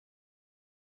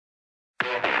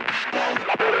Hey!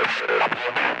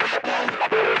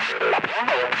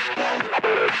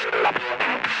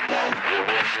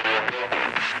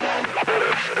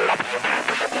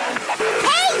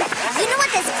 You know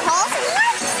what this calls for?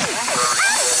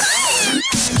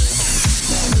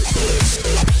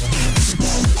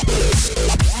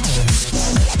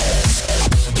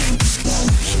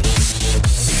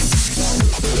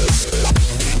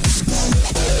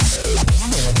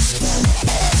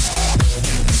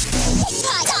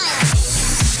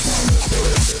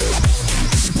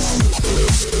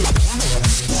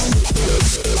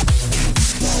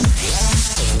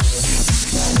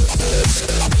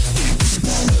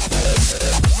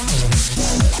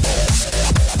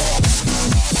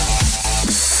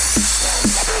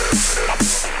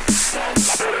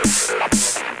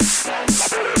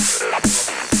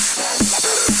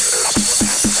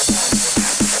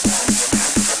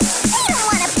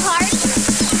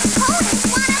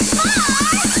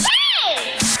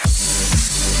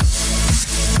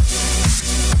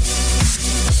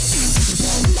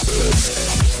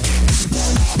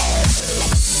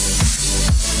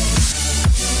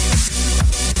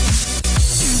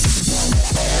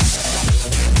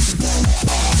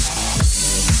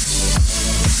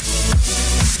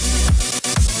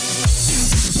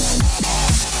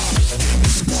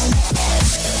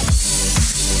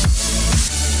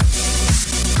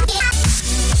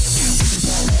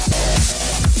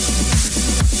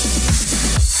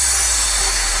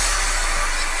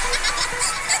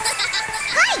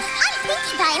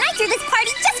 And I threw this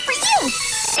party just for you!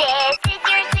 This is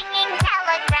your singing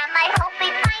telegram. I hope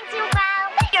it finds you well.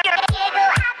 Your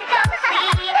giggle at the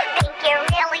go-see. Think you're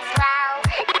really swell.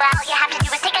 Well, you have to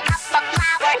do is take a cup of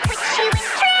flour, put you in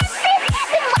trances.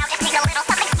 Then wow, just take a little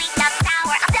something sweet, not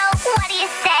sour. So, what do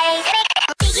you say?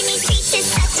 Making me treats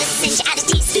is such a cinch. Add a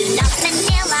teaspoon of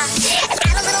vanilla.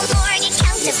 Add a little more and you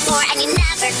count to 4, and you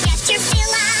never get your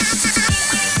fill up.